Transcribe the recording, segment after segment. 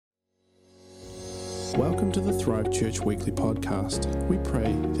Welcome to the Thrive Church Weekly Podcast. We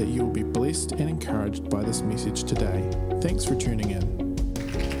pray that you will be blessed and encouraged by this message today. Thanks for tuning in.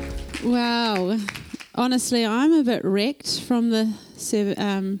 Wow. Honestly, I'm a bit wrecked from the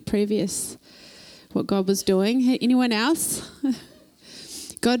previous, what God was doing. Anyone else?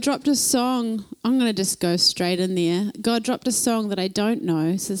 God dropped a song. I'm going to just go straight in there. God dropped a song that I don't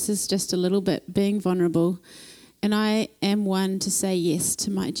know, so this is just a little bit being vulnerable. And I am one to say yes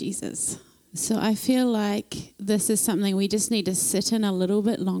to my Jesus. So I feel like this is something we just need to sit in a little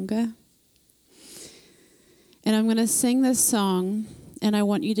bit longer. And I'm going to sing this song, and I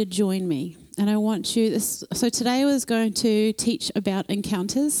want you to join me. And I want you, so today I was going to teach about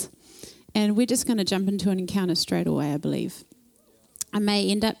encounters, and we're just going to jump into an encounter straight away, I believe. I may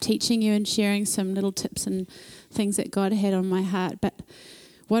end up teaching you and sharing some little tips and things that God had on my heart, but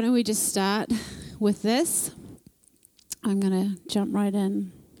why don't we just start with this? I'm going to jump right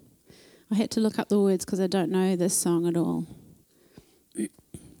in. I had to look up the words because I don't know this song at all.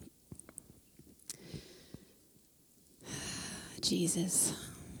 Jesus,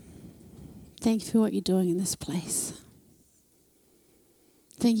 thank you for what you're doing in this place.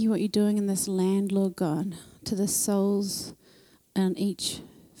 Thank you for what you're doing in this land, Lord God, to the souls on each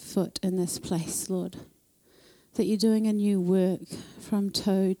foot in this place, Lord. That you're doing a new work from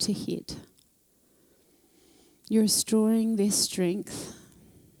toe to head. You're restoring their strength,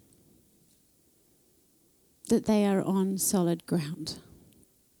 that they are on solid ground,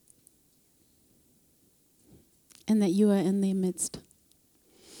 and that you are in their midst.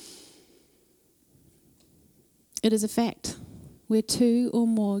 It is a fact. Where two or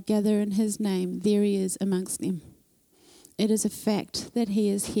more gather in his name, there he is amongst them. It is a fact that he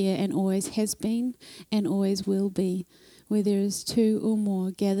is here and always has been and always will be, where there is two or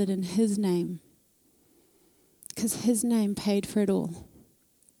more gathered in his name, because his name paid for it all.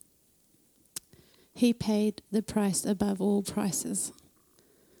 He paid the price above all prices.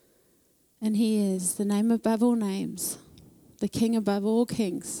 And he is the name above all names, the king above all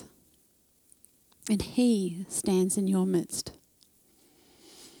kings. And he stands in your midst.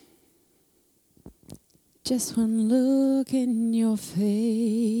 Just one look in your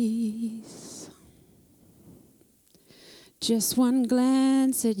face. Just one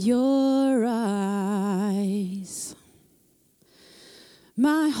glance at your eyes.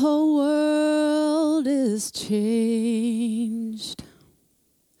 My whole world is changed.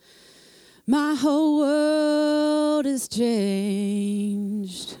 My whole world is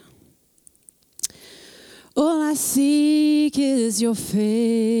changed. All I seek is your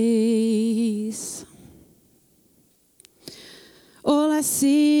face. All I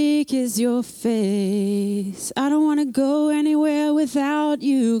seek is your face. I don't want to go anywhere without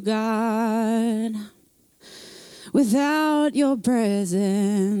you, God. Without your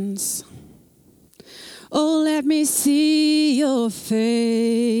presence. Oh, let me see your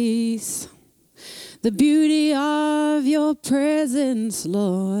face. The beauty of your presence,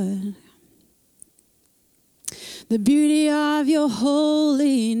 Lord. The beauty of your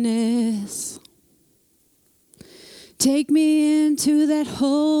holiness. Take me into that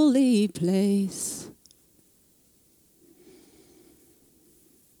holy place.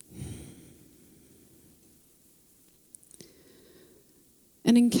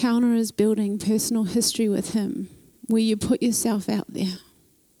 An encounter is building personal history with him, where you put yourself out there.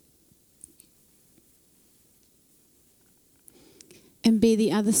 And be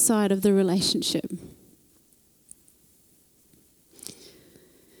the other side of the relationship.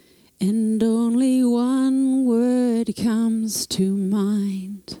 And only one word comes to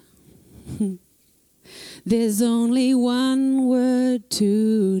mind. There's only one word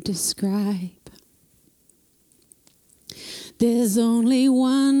to describe. There's only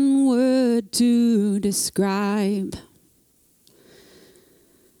one word to describe.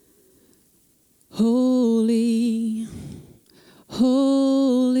 Holy,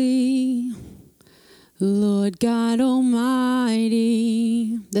 holy, Lord God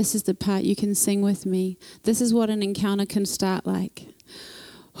Almighty. This is the part you can sing with me. This is what an encounter can start like.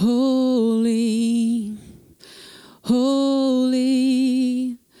 Holy,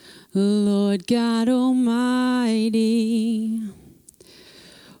 holy, Lord God Almighty.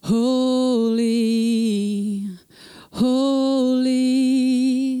 Holy, holy,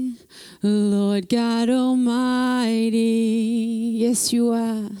 Lord God Almighty. Yes, you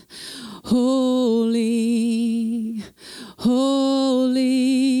are. Holy, holy,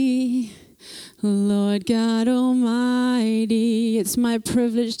 Lord God Almighty. It's my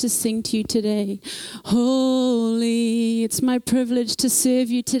privilege to sing to you today. Holy, it's my privilege to serve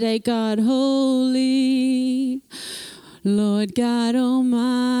you today, God. Holy, Lord God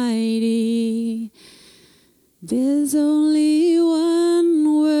Almighty. There's only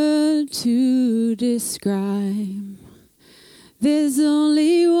one word to describe. There's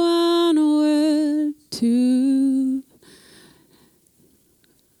only one word to...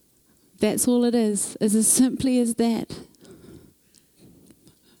 That's all it is as simply as that.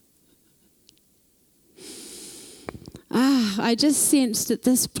 I just sensed that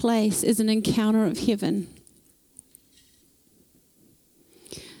this place is an encounter of heaven.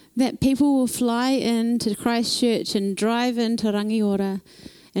 That people will fly into Christchurch and drive into Rangiora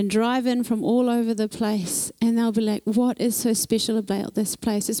and drive in from all over the place, and they'll be like, what is so special about this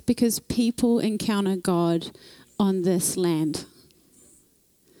place? It's because people encounter God on this land.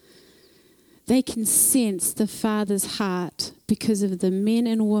 They can sense the Father's heart because of the men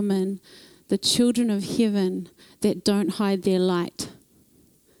and women, the children of heaven, that don't hide their light.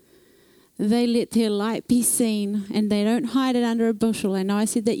 They let their light be seen, and they don't hide it under a bushel. I know I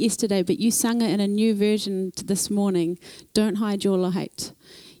said that yesterday, but you sung it in a new version this morning. Don't hide your light.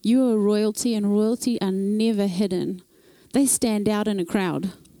 You are royalty, and royalty are never hidden. They stand out in a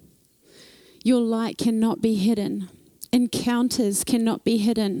crowd. Your light cannot be hidden. Encounters cannot be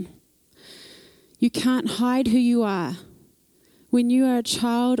hidden. You can't hide who you are. When you are a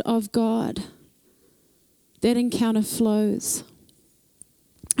child of God, that encounter flows.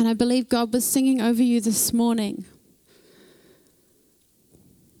 And I believe God was singing over you this morning.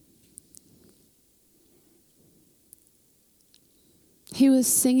 He was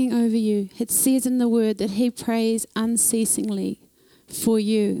singing over you. It says in the word that he prays unceasingly for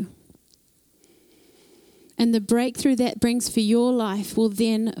you. And the breakthrough that brings for your life will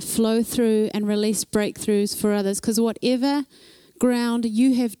then flow through and release breakthroughs for others. Because whatever ground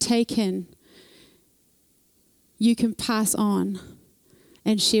you have taken, you can pass on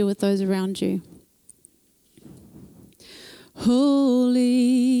and share with those around you.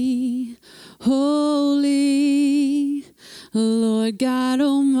 Holy, holy, Lord God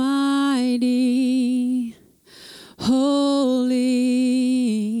Almighty. Holy,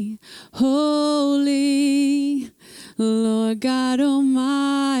 holy, Lord God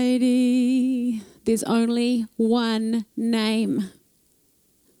Almighty. There's only one name.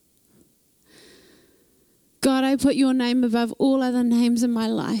 God, I put your name above all other names in my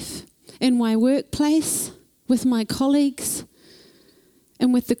life, in my workplace, with my colleagues,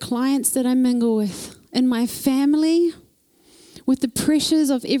 and with the clients that I mingle with, in my family, with the pressures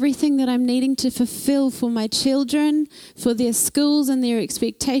of everything that I'm needing to fulfill for my children, for their schools and their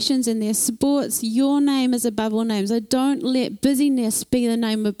expectations and their sports. Your name is above all names. I don't let busyness be the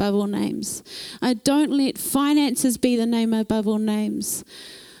name above all names. I don't let finances be the name above all names.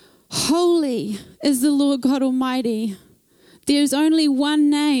 Holy is the Lord God Almighty. There's only one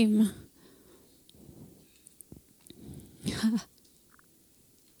name.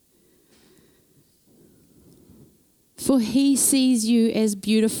 For he sees you as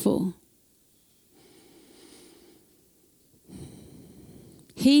beautiful.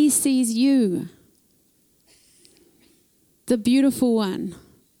 He sees you. The beautiful one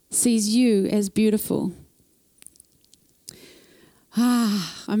sees you as beautiful.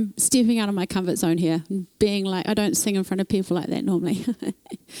 I'm stepping out of my comfort zone here and being like, I don't sing in front of people like that normally.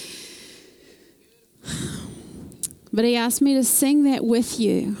 But he asked me to sing that with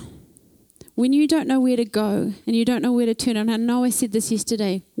you. When you don't know where to go and you don't know where to turn, and I know I said this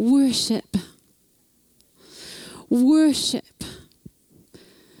yesterday, worship. Worship.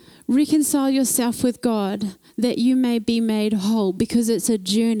 Reconcile yourself with God that you may be made whole, because it's a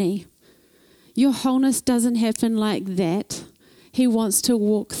journey. Your wholeness doesn't happen like that. He wants to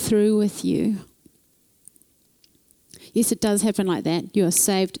walk through with you. Yes, it does happen like that. You are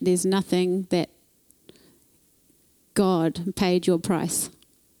saved. There's nothing that God paid your price.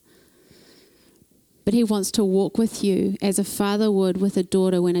 But he wants to walk with you as a father would with a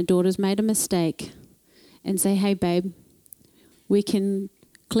daughter when a daughter's made a mistake, and say, hey, babe, we can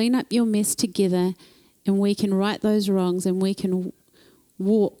clean up your mess together, and we can right those wrongs, and we can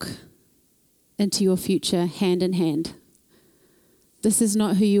walk into your future hand in hand. This is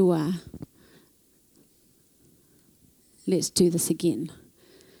not who you are. Let's do this again.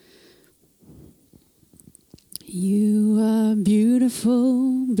 You are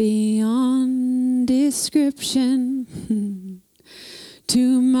beautiful beyond description,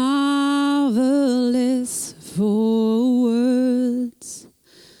 too marvelous for words,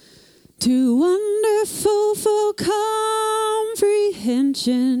 too wonderful for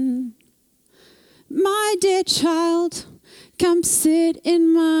comprehension. My dear child, come sit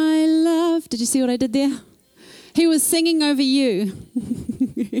in my love. Did you see what I did there? He was singing over you.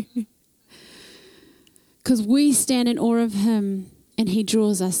 Because we stand in awe of him and he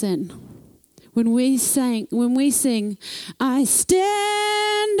draws us in. When we sing, I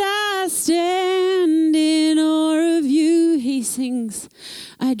stand in awe of you. He sings,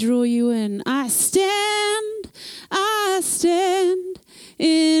 I draw you in. I stand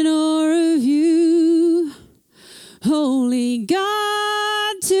in awe of you. Holy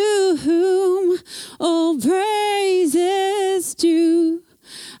God, to whom all praise is due,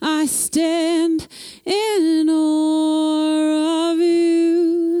 I stand in awe of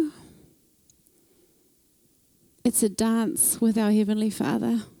you. It's a dance with our Heavenly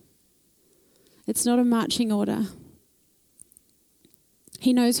Father. It's not a marching order.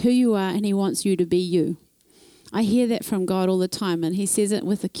 He knows who you are and He wants you to be you. I hear that from God all the time, and He says it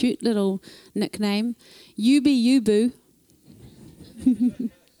with a cute little nickname. You be you, boo.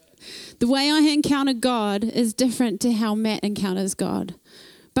 The way I encounter God is different to how Matt encounters God.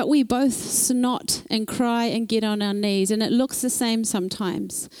 But we both snot and cry and get on our knees, and it looks the same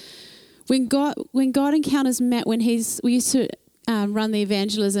sometimes. When God encounters Matt, we used to run the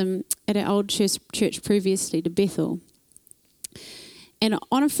evangelism at our old church previously to Bethel. And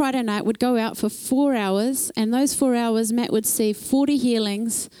on a Friday night, we'd go out for 4 hours, and those 4 hours, Matt would see 40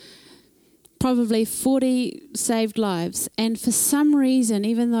 healings, probably 40 saved lives. And for some reason,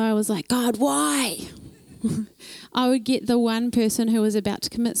 even though I was like, God, why? I would get the one person who was about to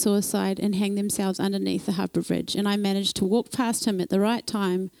commit suicide and hang themselves underneath the Harbour Bridge. And I managed to walk past him at the right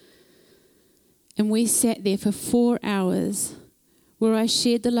time. And we sat there for 4 hours where I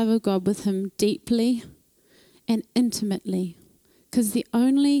shared the love of God with him deeply and intimately. Because the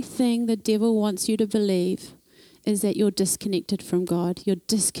only thing the devil wants you to believe is that you're disconnected from God. You're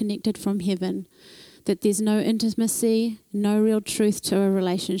disconnected from heaven. That there's no intimacy, no real truth to a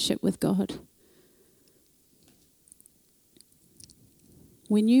relationship with God.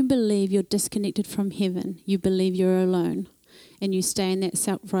 When you believe you're disconnected from heaven, you believe you're alone. And you stay in that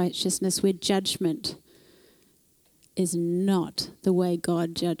self-righteousness where judgment is not the way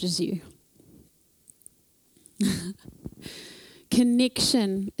God judges you.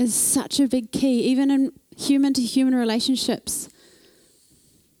 Connection is such a big key, even in human-to-human relationships.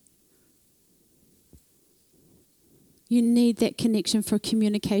 You need that connection for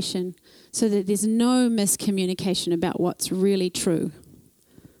communication so that there's no miscommunication about what's really true.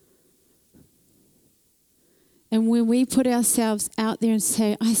 And when we put ourselves out there and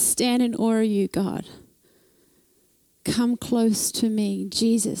say, I stand in awe of you, God. Come close to me.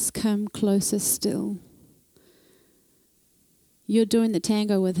 Jesus, come closer still. You're doing the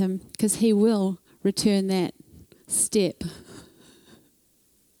tango with him because he will return that step.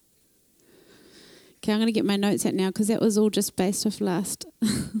 Okay, I'm going to get my notes out now because that was all just based off last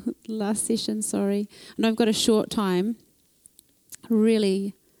session, sorry. And I've got a short time.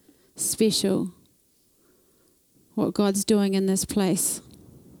 Really special what God's doing in this place.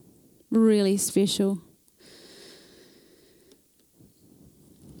 Really special.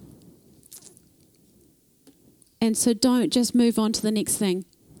 And so don't just move on to the next thing.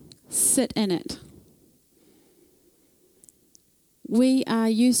 Sit in it. We are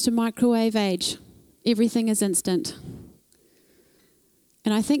used to microwave age. Everything is instant.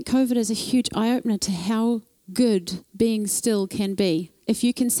 And I think COVID is a huge eye-opener to how good being still can be, if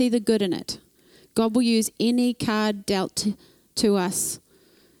you can see the good in it. God will use any card dealt to us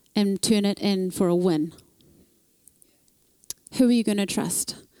and turn it in for a win. Who are you going to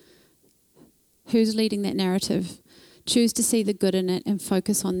trust? Who's leading that narrative? Choose to see the good in it and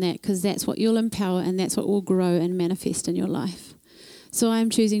focus on that, because that's what you'll empower and that's what will grow and manifest in your life. So I'm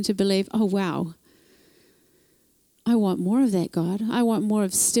choosing to believe, oh wow, I want more of that, God. I want more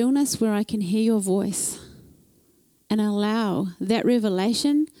of stillness where I can hear your voice and allow that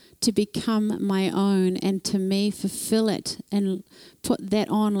revelation to become my own and to me fulfill it and put that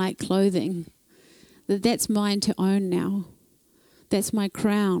on like clothing. That's mine to own now. That's my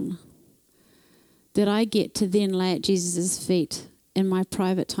crown that I get to then lay at Jesus' feet in my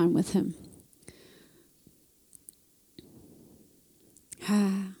private time with him.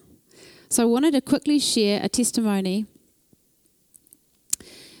 So I wanted to quickly share a testimony.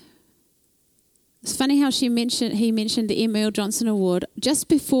 It's funny how he mentioned the M.L. Johnson Award. Just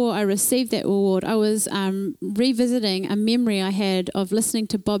before I received that award, I was revisiting a memory I had of listening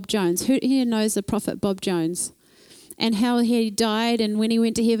to Bob Jones. Who here knows the prophet Bob Jones? And how he died, and when he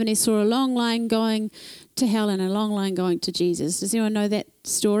went to heaven, he saw a long line going to hell and a long line going to Jesus. Does anyone know that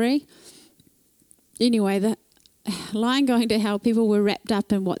story? Anyway, the line going to hell, people were wrapped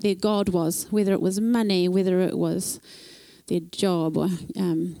up in what their God was, whether it was money, whether it was their job, or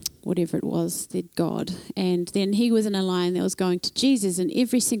whatever it was, their God. And then he was in a line that was going to Jesus, and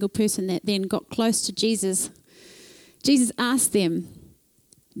every single person that then got close to Jesus, Jesus asked them,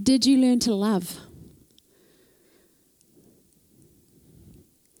 Did you learn to love?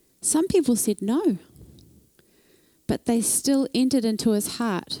 Some people said no, but they still entered into his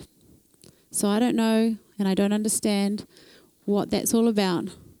heart. So I don't know, and I don't understand what that's all about.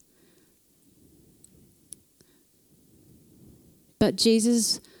 But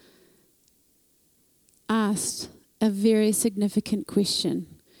Jesus asked a very significant question.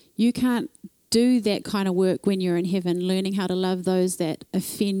 You can't do that kind of work when you're in heaven, learning how to love those that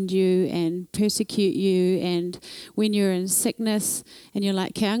offend you and persecute you, and when you're in sickness and you're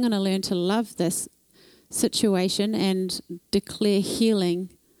like, okay, I'm going to learn to love this situation and declare healing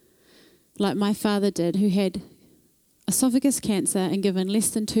like my father did, who had esophagus cancer and given less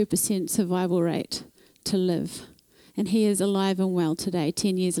than 2% survival rate to live. And he is alive and well today,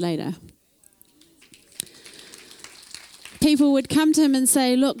 10 years later. People would come to him and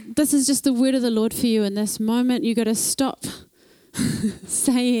say, look, this is just the word of the Lord for you in this moment. You've got to stop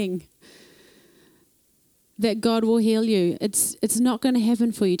saying that God will heal you. It's not going to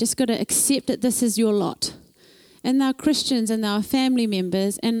happen for you. Just got to accept that this is your lot. And they're Christians and they're family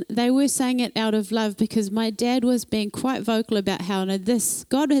members, and they were saying it out of love, because my dad was being quite vocal about how, no, this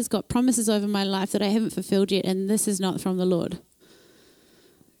God has got promises over my life that I haven't fulfilled yet, and this is not from the Lord.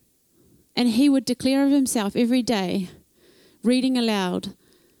 And he would declare of himself every day, reading aloud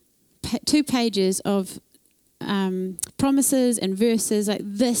 2 pages of promises and verses, like,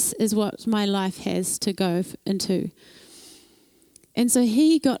 this is what my life has to go into. And so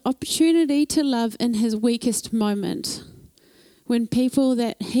he got opportunity to love in his weakest moment, when people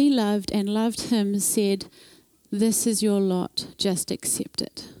that he loved and loved him said, this is your lot, just accept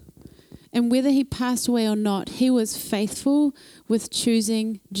it. And whether he passed away or not, he was faithful with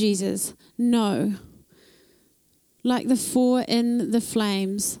choosing Jesus. No. Like the 4 in the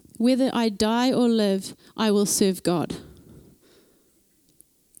flames, whether I die or live, I will serve God.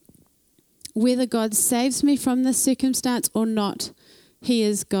 Whether God saves me from this circumstance or not, he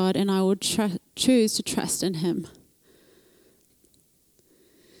is God, and I will choose to trust in him.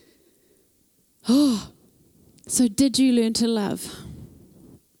 Oh, so did you learn to love?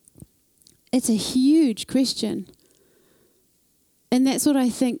 It's a huge question. And that's what I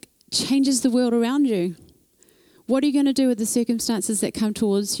think changes the world around you. What are you going to do with the circumstances that come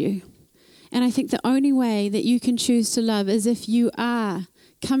towards you? And I think the only way that you can choose to love is if you are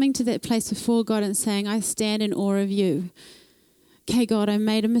coming to that place before God and saying, I stand in awe of you. Okay, God, I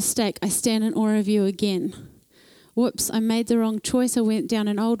made a mistake. I stand in awe of you again. Whoops, I made the wrong choice. I went down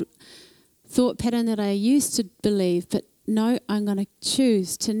an old thought pattern that I used to believe. But no, I'm going to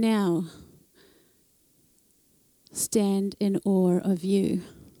choose to now stand in awe of you.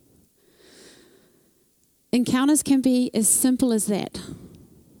 Encounters can be as simple as that.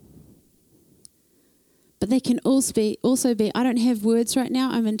 But they can also be, I don't have words right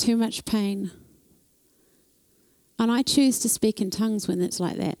now, I'm in too much pain. And I choose to speak in tongues when it's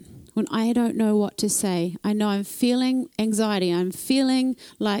like that. When I don't know what to say. I know I'm feeling anxiety. I'm feeling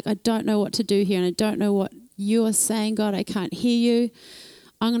like I don't know what to do here, and I don't know what you are saying, God, I can't hear you.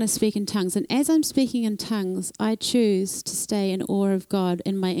 I'm going to speak in tongues. And as I'm speaking in tongues, I choose to stay in awe of God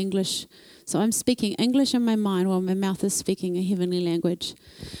in my English. So I'm speaking English in my mind while my mouth is speaking a heavenly language.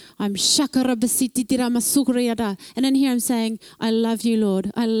 I'm shakarabasititiramasukriada. And in here I'm saying, I love you, Lord.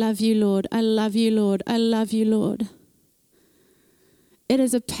 I love you, Lord. I love you, Lord. I love you, Lord. It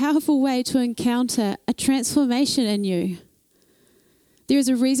is a powerful way to encounter a transformation in you. There is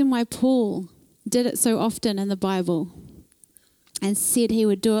a reason why Paul did it so often in the Bible and said he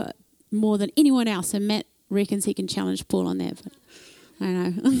would do it more than anyone else. And Matt reckons he can challenge Paul on that. But I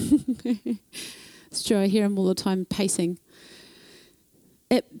know. It's true. I hear him all the time pacing.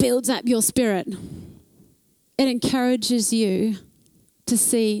 It builds up your spirit. It encourages you to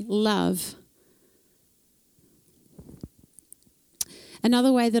see love.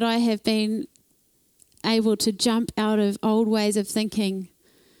 Another way that I have been able to jump out of old ways of thinking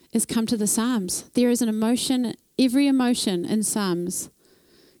is come to the Psalms. There is an emotion, every emotion in Psalms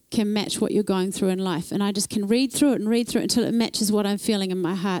can match what you're going through in life. And I just can read through it until it matches what I'm feeling in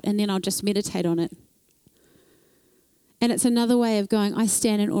my heart, and then I'll just meditate on it. And it's another way of going, I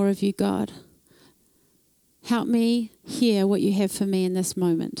stand in awe of you, God. Help me hear what you have for me in this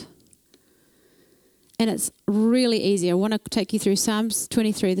moment. And it's really easy. I want to take you through Psalms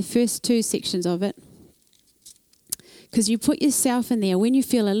 23, the first 2 sections of it. Because you put yourself in there when you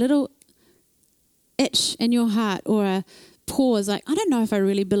feel a little itch in your heart or a pause, like, I don't know if I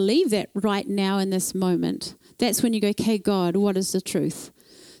really believe that right now in this moment. That's when you go, okay, God, what is the truth?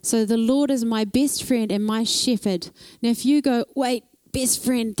 So the Lord is my best friend and my shepherd. Now if you go, wait, best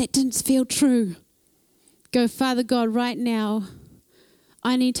friend, that didn't feel true. Go, Father God, right now,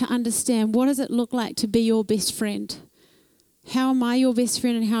 I need to understand, what does it look like to be your best friend? How am I your best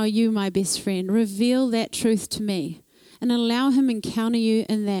friend and how are you my best friend? Reveal that truth to me and allow him encounter you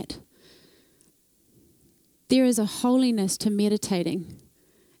in that. There is a holiness to meditating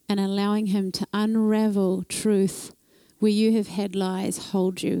and allowing him to unravel truth where you have had lies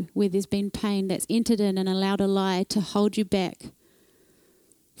hold you, where there's been pain that's entered in and allowed a lie to hold you back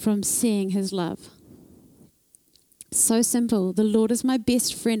from seeing his love. So simple. The Lord is my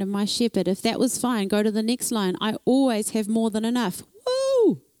best friend and my shepherd. If that was fine, go to the next line. I always have more than enough.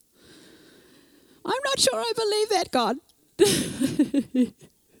 Woo! I'm not sure I believe that, God.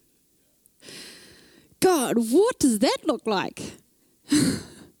 God, what does that look like?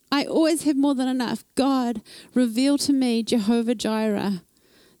 I always have more than enough. God, reveal to me, Jehovah Jireh,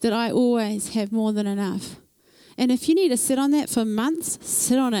 that I always have more than enough. And if you need to sit on that for months,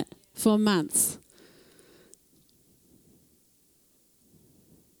 sit on it for months.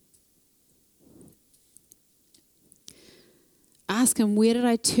 Ask him, where did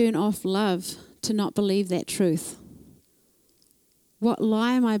I turn off love to not believe that truth? What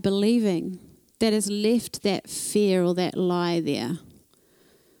lie am I believing that has left that fear or that lie there?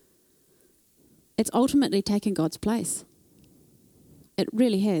 It's ultimately taken God's place. It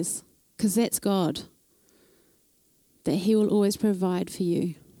really has, because that's God, that he will always provide for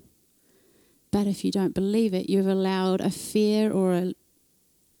you. But if you don't believe it, you've allowed a fear or a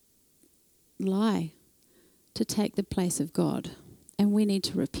lie to take the place of God. And we need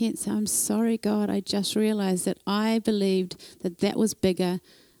to repent. Say, I'm sorry, God, I just realized that I believed that that was bigger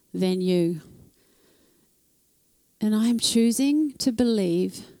than you. And I'm choosing to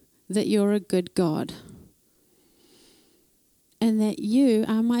believe that you're a good God. And that you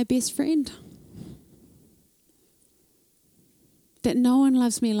are my best friend. That no one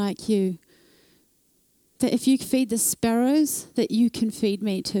loves me like you. That if you feed the sparrows, that you can feed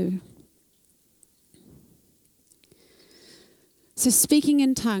me too. So speaking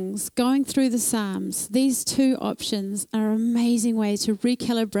in tongues, going through the Psalms, these two options are amazing ways to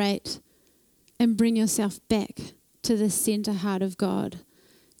recalibrate and bring yourself back to the center heart of God.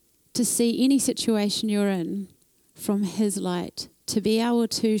 To see any situation you're in from his light. To be able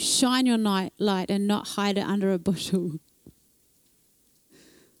to shine your light and not hide it under a bushel.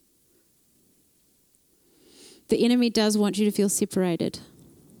 The enemy does want you to feel separated,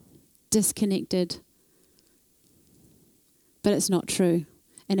 disconnected. But it's not true.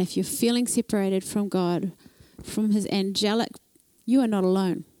 And if you're feeling separated from God, from his angelic, you are not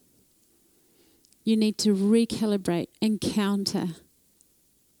alone. You need to recalibrate, encounter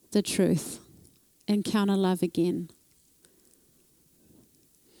the truth, encounter love again.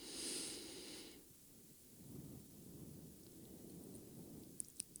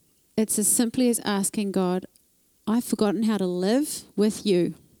 It's as simply as asking God, I've forgotten how to live with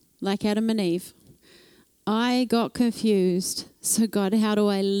you, like Adam and Eve. I got confused. So God, how do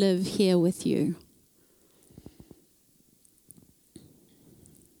I live here with you?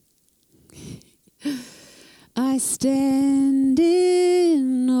 I stand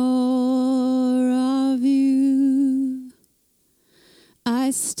in awe of you. I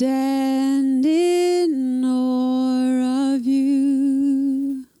stand in awe of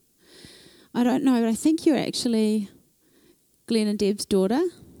you. I don't know, but I think you're actually Glenn and Deb's daughter.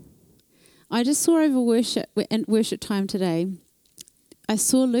 I just saw over worship time today, I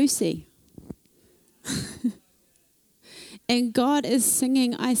saw Lucy. And God is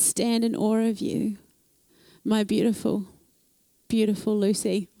singing, I stand in awe of you, my beautiful, beautiful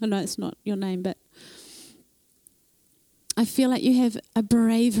Lucy. I know it's not your name, but I feel like you have a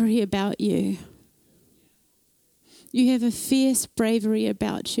bravery about you. You have a fierce bravery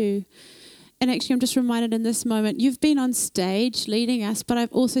about you. And actually, I'm just reminded in this moment, you've been on stage leading us, but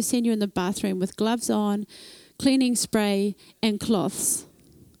I've also seen you in the bathroom with gloves on, cleaning spray, and cloths.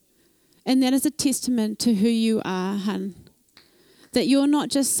 And that is a testament to who you are, hun. That you're not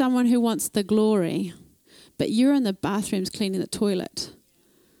just someone who wants the glory, but you're in the bathrooms cleaning the toilet.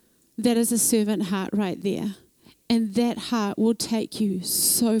 That is a servant heart right there. And that heart will take you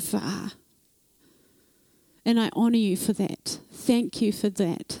so far. And I honor you for that. Thank you for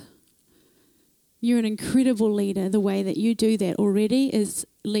that. You're an incredible leader. The way that you do that already is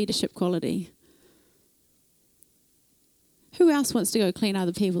leadership quality. Who else wants to go clean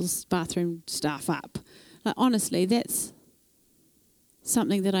other people's bathroom stuff up? Like, honestly, that's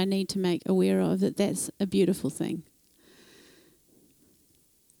something that I need to make aware of, that's a beautiful thing.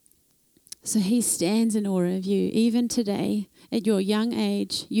 So he stands in awe of you. Even today, at your young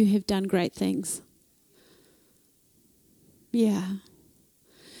age, you have done great things. Yeah.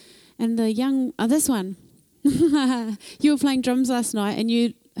 And the young, this one, You were playing drums last night and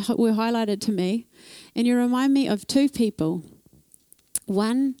you were highlighted to me, and you remind me of two people.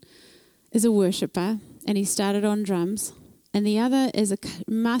 One is a worshipper and he started on drums, and the other is a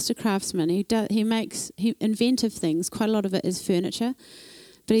master craftsman. He makes inventive things. Quite a lot of it is furniture,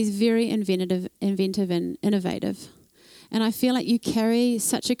 but he's very inventive and innovative. And I feel like you carry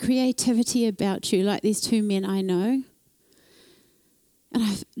such a creativity about you, like these two men I know. And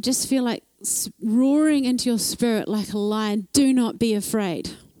I just feel like roaring into your spirit like a lion, do not be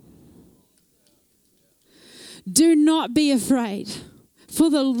afraid. Do not be afraid, for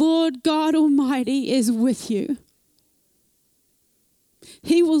the Lord God Almighty is with you.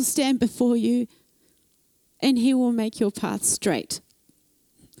 He will stand before you and he will make your path straight.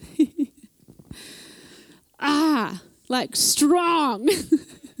 Like strong.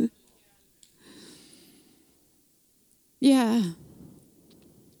 Yeah.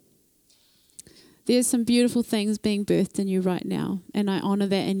 There's some beautiful things being birthed in you right now, and I honor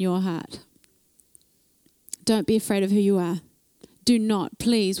that in your heart. Don't be afraid of who you are. Do not,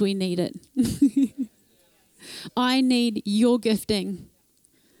 please, we need it. I need your gifting.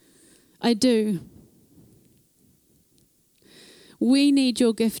 I do. We need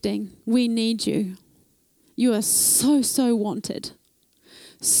your gifting. We need you. You are so, so wanted.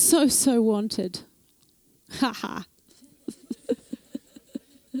 So, so wanted. Ha ha.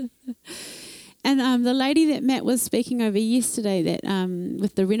 And the lady that Matt was speaking over yesterday, that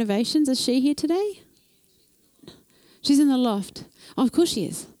with the renovations, is she here today? She's in the loft. Oh, of course she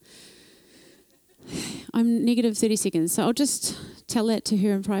is. I'm negative 30 seconds, so I'll just tell that to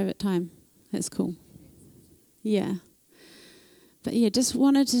her in private time. That's cool. Yeah. But yeah, just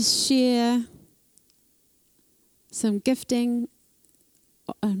wanted to share some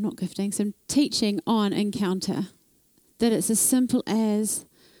some teaching on encounter. That it's as simple as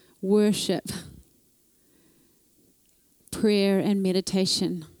worship, prayer and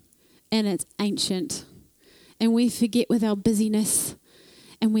meditation, and it's ancient. And we forget with our busyness,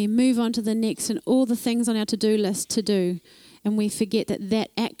 and we move on to the next and all the things on our to-do list to do, and we forget that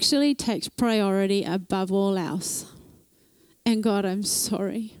actually takes priority above all else. And God, I'm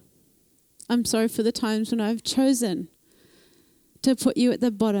sorry. I'm sorry for the times when I've chosen to put you at the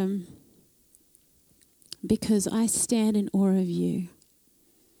bottom, because I stand in awe of you.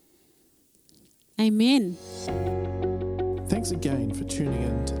 Amen. Thanks again for tuning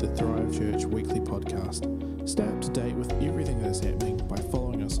in to the Thrive Church Weekly Podcast. Stay up to date with everything that is happening by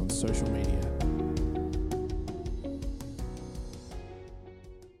following us on social media.